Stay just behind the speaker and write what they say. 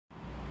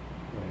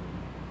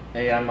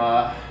Hey, I'm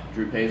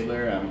Drew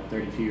Paisler. I'm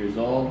 32 years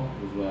old.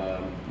 I was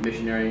a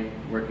missionary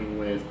working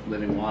with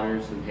Living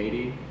Waters of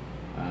Haiti.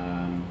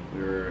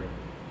 We were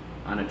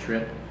on a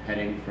trip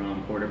heading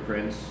from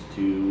Port-au-Prince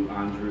to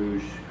Anse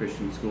Rouge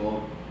Christian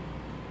School.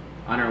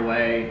 On our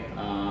way,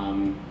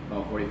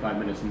 about 45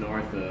 minutes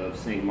north of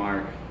St.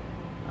 Mark,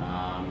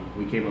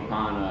 we came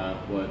upon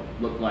what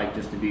looked like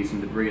just to be some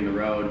debris in the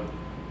road.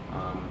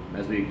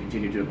 As we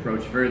continued to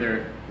approach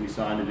further, we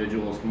saw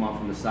individuals come off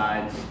from the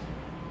sides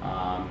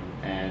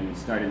and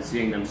started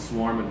seeing them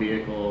swarm a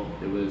vehicle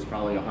that was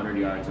probably 100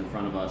 yards in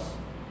front of us.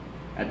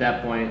 At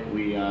that point,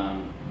 we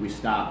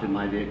stopped in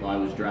my vehicle I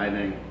was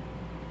driving,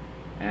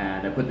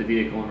 and I put the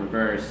vehicle in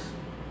reverse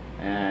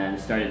and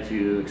started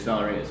to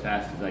accelerate as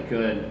fast as I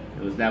could.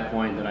 It was that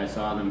point that I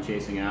saw them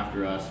chasing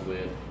after us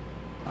with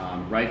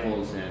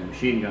rifles and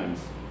machine guns.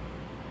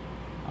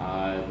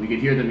 We could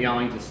hear them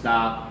yelling to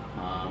stop,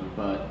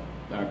 but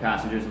our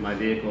passengers in my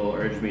vehicle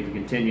urged me to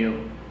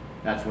continue.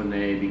 That's when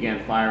they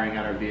began firing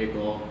at our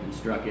vehicle and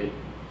struck it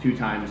 2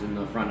 times in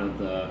the front of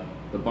the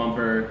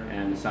bumper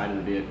and the side of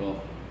the vehicle.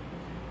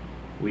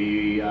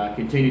 We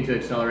continued to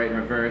accelerate in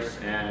reverse,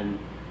 and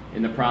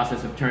in the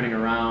process of turning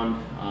around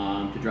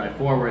to drive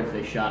forwards,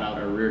 they shot out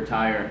our rear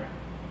tire.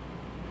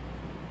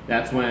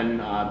 That's when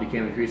it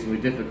became increasingly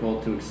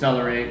difficult to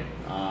accelerate.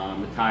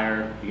 The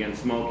tire began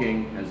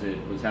smoking as it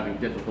was having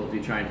difficulty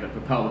trying to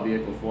propel the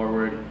vehicle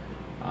forward.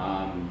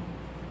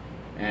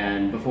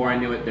 And before I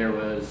knew it, there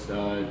was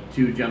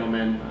 2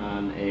 gentlemen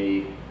on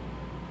a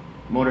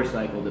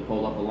motorcycle that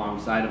pulled up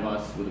alongside of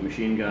us with a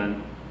machine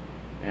gun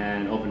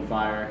and opened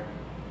fire.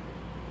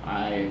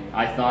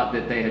 I thought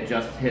that they had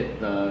just hit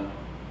the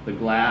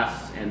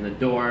glass and the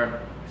door,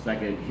 because I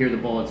could hear the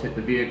bullets hit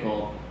the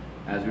vehicle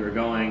as we were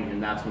going,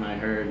 and that's when I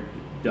heard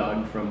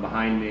Doug from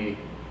behind me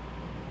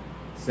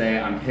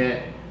say, "I'm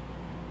hit."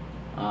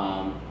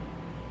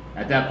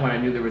 At that point I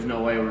knew there was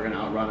no way we were going to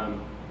outrun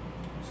him,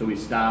 so we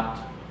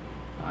stopped.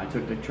 I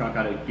took the truck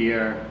out of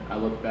gear. I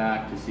looked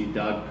back to see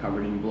Doug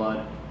covered in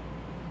blood.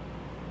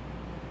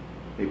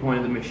 They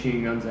pointed the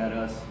machine guns at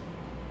us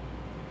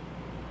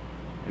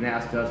and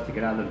asked us to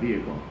get out of the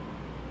vehicle.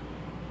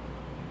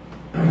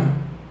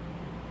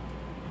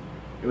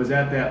 It was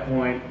at that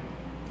point I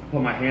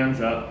put my hands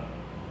up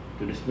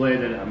to display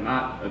that I'm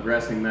not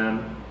aggressing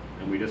them,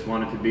 and we just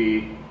wanted to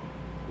be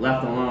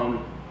left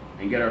alone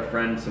and get our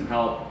friend some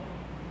help.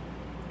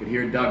 I could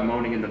hear Doug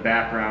moaning in the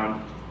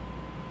background.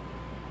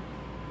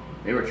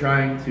 They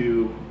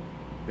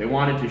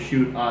wanted to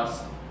shoot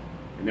us,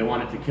 and they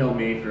wanted to kill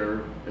me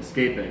for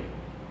escaping.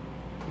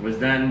 It was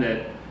then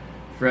that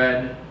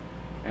Fred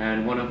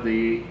and one of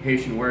the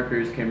Haitian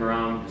workers came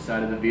around the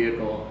side of the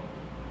vehicle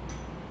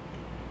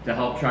to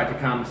help try to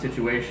calm the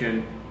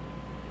situation,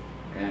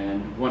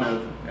 and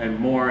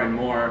more and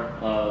more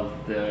of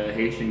the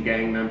Haitian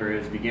gang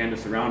members began to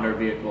surround our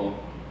vehicle.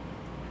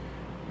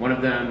 One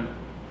of them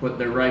put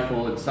their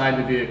rifle inside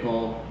the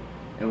vehicle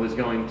and was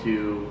going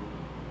to,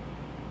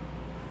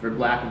 for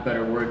lack of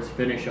better words,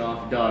 finish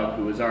off Doug,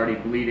 who was already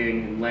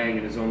bleeding and laying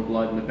in his own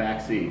blood in the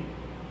back seat.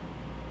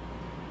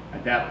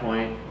 At that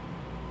point,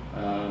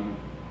 a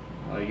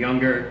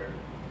younger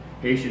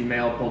Haitian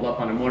male pulled up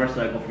on a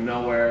motorcycle from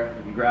nowhere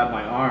and grabbed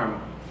my arm,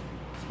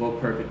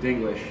 spoke perfect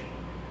English,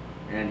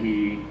 and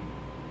he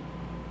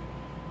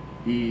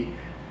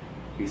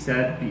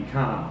said, "Be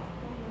calm."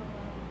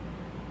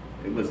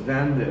 It was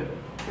then that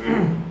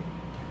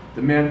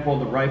the man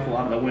pulled the rifle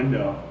out of the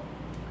window.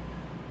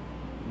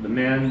 The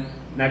man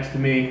next to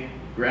me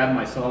grabbed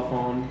my cell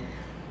phone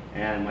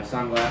and my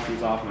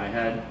sunglasses off my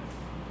head.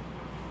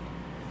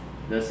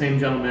 The same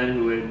gentleman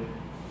who had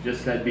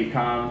just said, "Be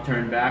calm,"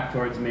 turned back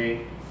towards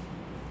me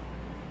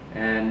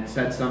and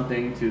said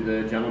something to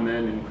the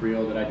gentleman in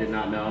Creole that I did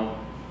not know.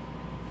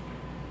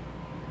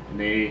 And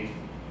they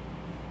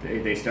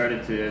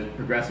started to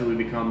progressively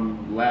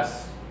become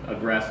less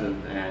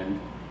aggressive and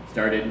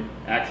started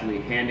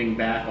actually handing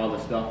back all the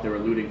stuff they were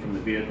looting from the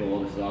vehicle while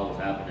this all was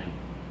happening.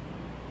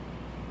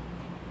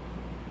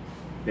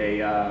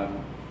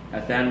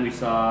 At then we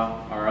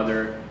saw our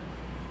other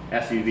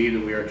SUV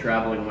that we were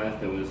traveling with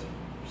that was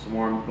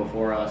swarmed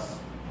before us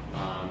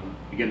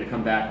begin to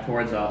come back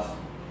towards us.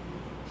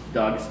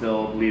 Doug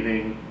still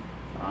bleeding.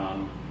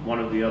 One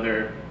of the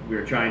other, we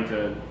were trying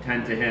to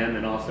tend to him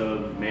and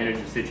also manage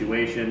the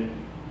situation.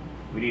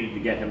 We needed to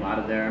get him out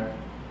of there.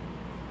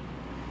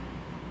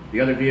 The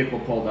other vehicle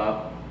pulled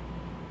up.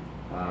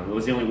 It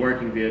was the only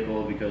working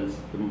vehicle because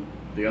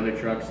the other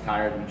truck's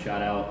tires had been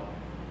shot out.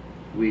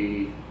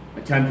 We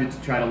attempted to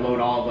try to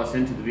load all of us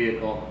into the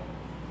vehicle.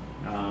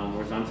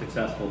 Was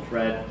unsuccessful.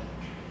 Fred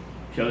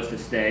chose to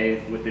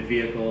stay with the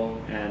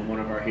vehicle and one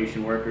of our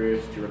Haitian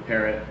workers to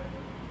repair it.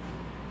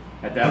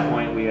 At that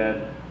point, we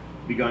had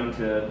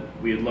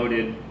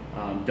loaded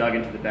Doug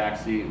into the back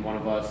seat. One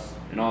of us,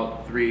 and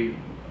all 3,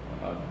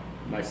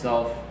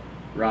 myself,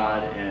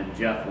 Rod, and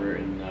Jeff were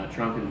in the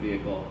trunk of the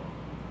vehicle.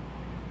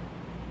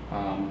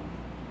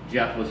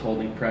 Jeff was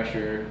holding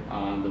pressure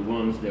on the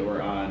wounds that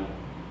were on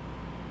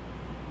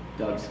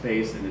Doug's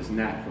face and his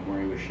neck from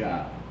where he was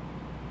shot.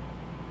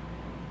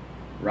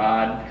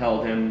 Rod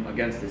held him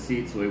against the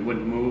seat so he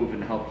wouldn't move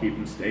and helped keep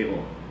him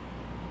stable.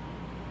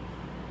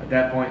 At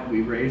that point,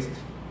 we raced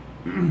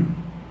to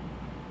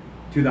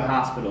the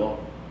hospital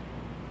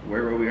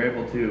where we were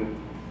able to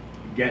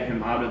get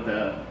him out of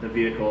the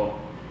vehicle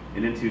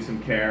and into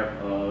some care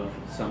of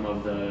some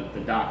of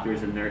the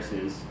doctors and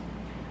nurses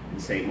in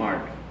St.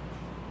 Mark.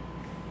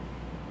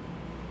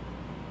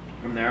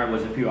 From there, it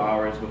was a few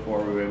hours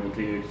before we were able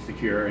to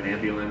secure an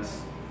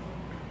ambulance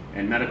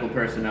and medical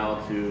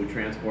personnel to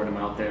transport him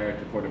out there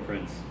to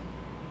Port-au-Prince.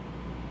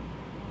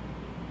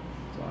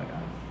 That's all I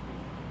got.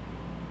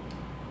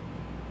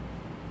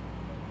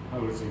 I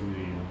was in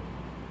the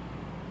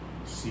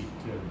seat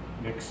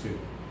next to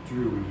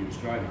Drew when he was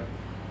driving,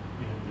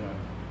 and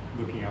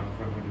looking out the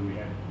front window, we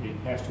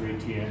had Pastor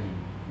ATN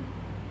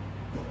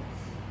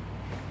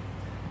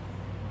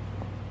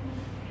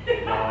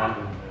and Rod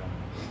and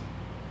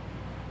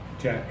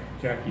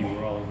Jackie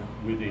were all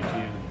with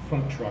ATN in the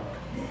front truck,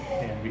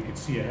 and we could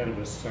see ahead of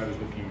us. So I was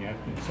looking at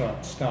and saw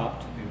it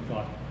stopped and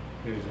thought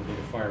there was a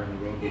little fire in the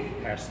road. We've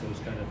passed those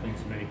kind of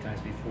things many times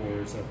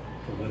before as a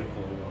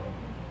political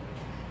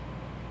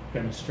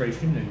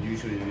demonstration, and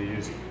usually they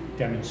just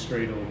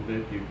demonstrate a little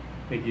bit.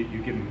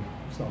 You give them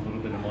a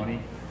little bit of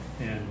money,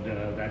 and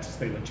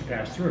they let you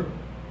pass through.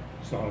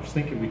 So I was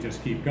thinking we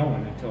just keep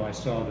going until I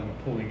saw them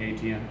pulling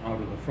ATN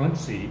out of the front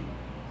seat.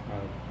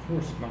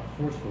 Not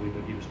forcefully,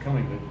 but he was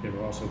coming, but they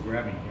were also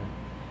grabbing him.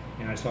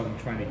 And I saw them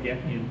trying to get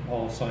in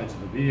all sides of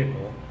the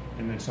vehicle,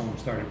 and then someone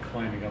started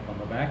climbing up on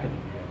the back of the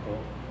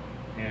vehicle.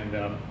 And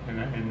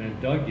then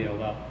Doug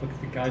yelled out, "Look at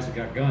the guys that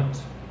got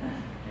guns."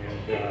 And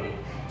I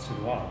said,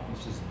 "Wow,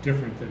 this is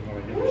different than what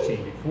I've ever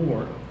seen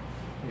before."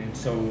 And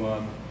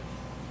so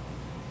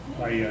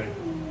I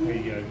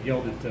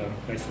yelled at,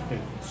 as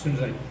soon as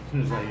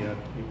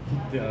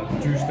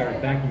Drew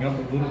started backing up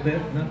a little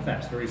bit, not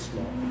fast, very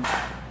slow.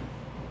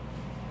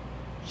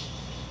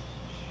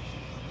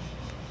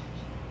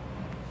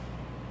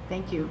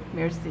 Thank you.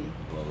 Merci.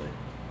 Slowly.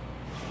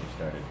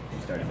 We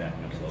started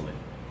backing up slowly.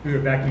 We were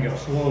backing up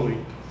slowly,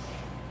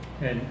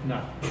 and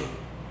not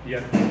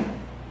yet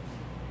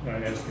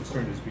as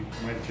concerned as we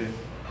might have been,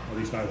 at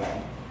least I was.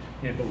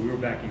 But we were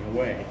backing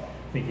away,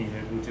 thinking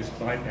that we'll just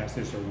bypass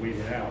this or wait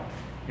it out.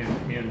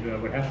 And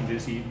what happened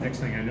is, next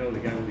thing I know, the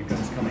guy with the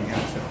gun's coming at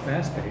us at a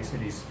fast pace,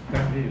 and he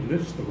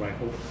lifts the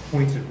rifle,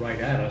 points it right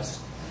at us.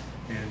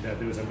 And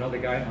there was another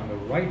guy on the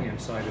right-hand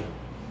side of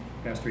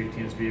Pastor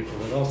ATN's vehicle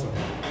that also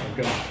had a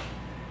gun.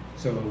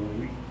 So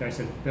I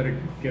said, "Better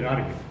get out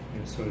of here."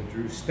 And so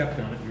Drew stepped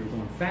on it. We were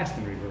going fast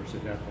in reverse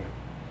at that point.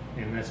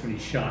 And that's when he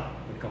shot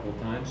a couple of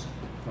times.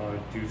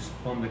 Drew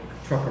spun the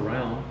truck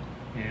around,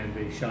 and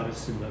they shot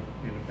us in the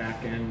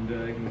back end.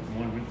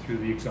 One went through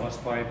the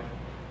exhaust pipe,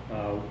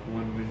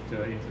 one went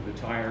into the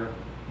tire,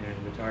 and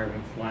the tire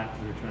went flat.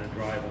 We were trying to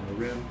drive on the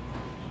rim.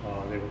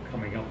 They were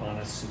coming up on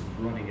us and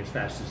running as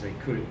fast as they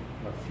could.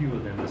 A few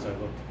of them, as I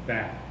looked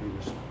back, who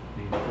was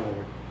leaning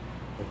forward,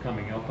 were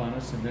coming up on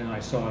us. And then I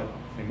saw a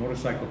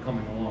motorcycle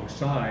coming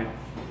alongside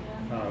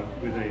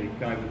with a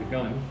guy with a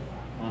gun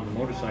on the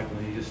motorcycle,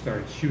 and he just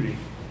started shooting.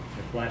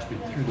 It blasted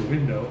through the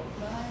window,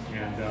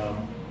 and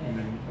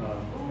then,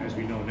 as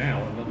we know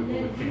now, another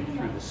bullet came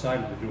through the side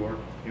of the door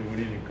and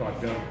went in and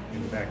caught Doug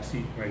in the back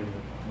seat, right in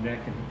the neck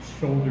and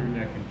shoulder,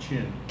 neck, and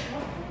chin.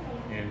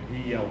 And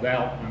he yelled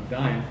out, "I'm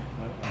dying,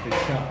 I've been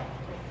shot."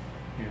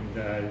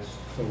 And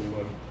so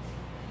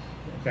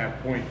at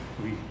that point,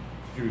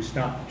 Drew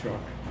stopped the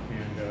truck,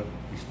 and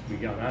we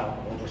got out,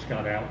 all of us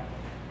got out.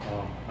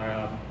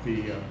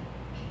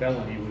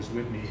 Bellany was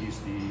with me. He's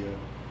the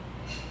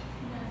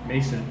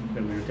mason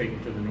that we were taking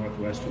to the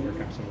Northwest to work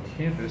on some of the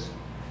campus,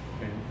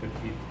 but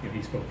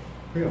he spoke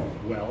Creole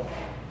well.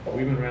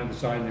 We went around the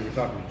side, and they were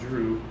talking to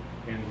Drew,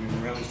 and we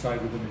went around the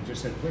side with them and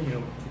just said,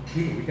 "Well,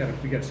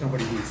 we got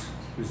somebody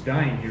who's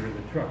dying here in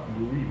the truck.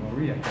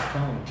 Marie, I kept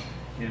telling them."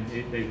 And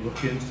they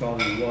looked in, saw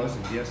who he was,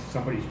 and yes,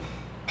 somebody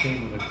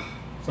came with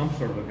some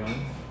sort of a gun,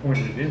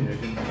 pointed it in. They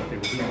didn't know what they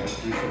were doing.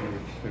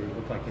 They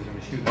looked like they were going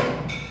to shoot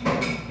them.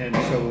 And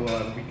so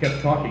we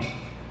kept talking.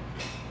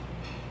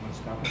 Want to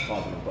stop and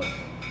pause the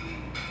question?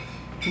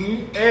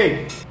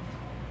 Hey!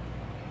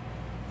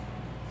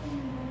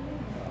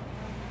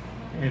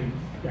 And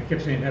I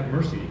kept saying, "Have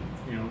mercy,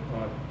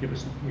 give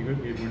us.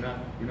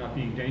 We're not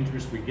being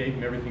dangerous." We gave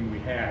them everything we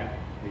had.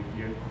 We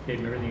gave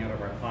them everything out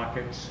of our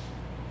pockets,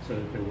 so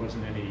that there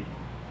wasn't any.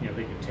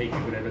 They could take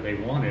whatever they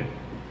wanted.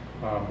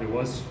 There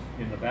was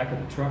in the back of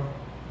the truck.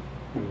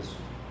 It was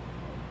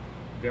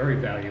very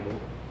valuable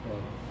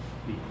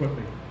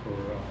equipment for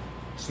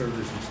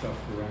servers and stuff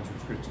for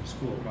Andrews Christian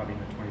School, probably in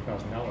the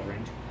 $20,000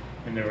 range.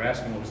 And they were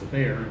asking what was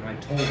there, and I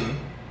told them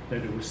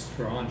that it was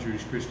for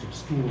Andrews Christian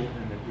School,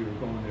 and that we were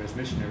going there as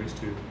missionaries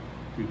to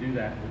do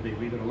that, and they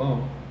leave it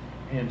alone.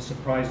 And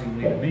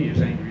surprisingly to me,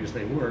 as angry as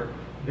they were,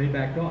 they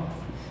backed off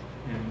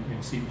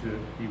and seemed to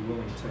be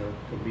willing to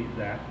leave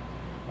that.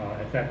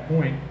 At that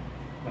point,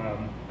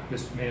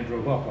 this man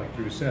drove up, like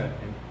Drew said,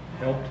 and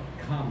helped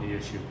calm the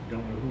issue.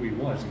 Don't know who he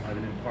was. He might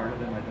have been part of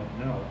them. I don't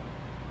know.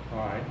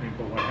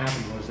 But what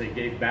happened was they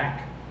gave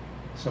back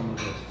some of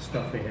the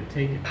stuff they had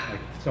taken, like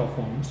cell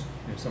phones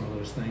and some of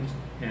those things,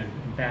 and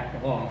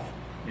backed off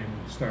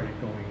and started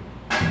going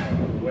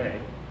away.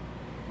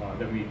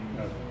 Then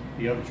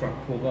the other truck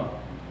pulled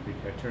up.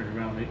 I turned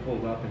around, they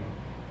pulled up, and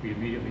we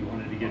immediately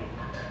wanted to get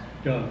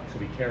Doug, so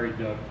we carried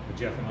Doug,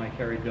 Jeff and I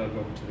carried Doug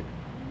over to the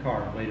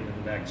car and laid him in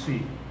the back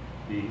seat,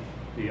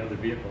 the other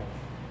vehicle.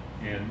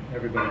 And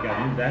everybody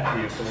got in that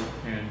vehicle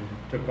and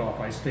took off.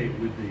 I stayed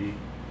with the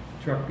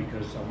truck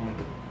because I wanted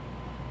to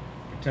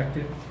protect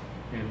it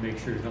and make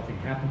sure nothing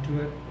happened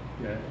to it,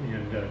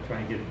 and try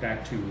and get it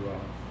back to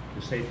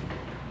safety.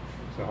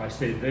 So I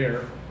stayed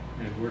there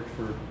and worked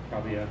for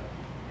probably a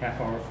half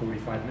hour,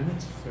 45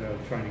 minutes,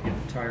 trying to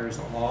get the tires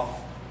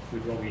off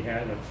with what we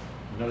had.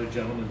 Another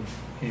gentleman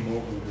came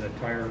over with a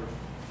tire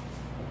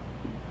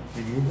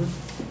remover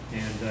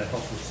and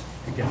helped us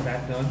to get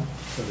that done.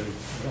 So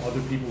the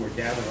other people were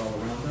gathered all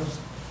around us,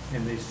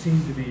 and they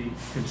seemed to be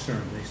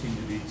concerned. They seemed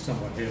to be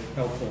somewhat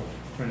helpful,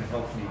 trying to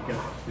help me get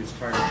this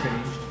tire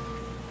changed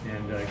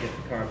and get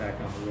the car back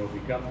on the road. We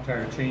got the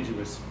tire changed. It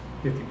was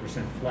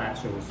 50% flat,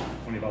 so it was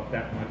only about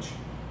that much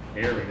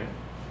air in it.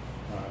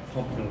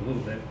 Pumped it a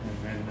little bit, and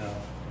then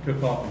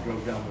took off and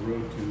drove down the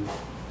road to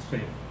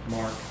St.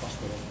 Mark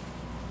Hospital,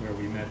 where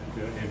we met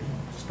and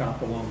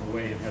stopped along the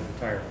way and had the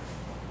tire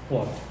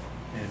plugged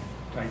and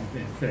tightened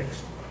and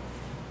fixed,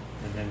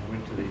 and then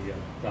went to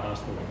the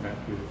hospital and met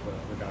with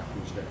the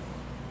doctors there.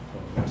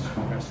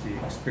 So that's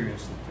the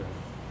experience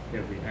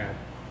that we had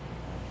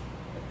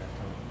at that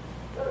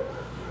time.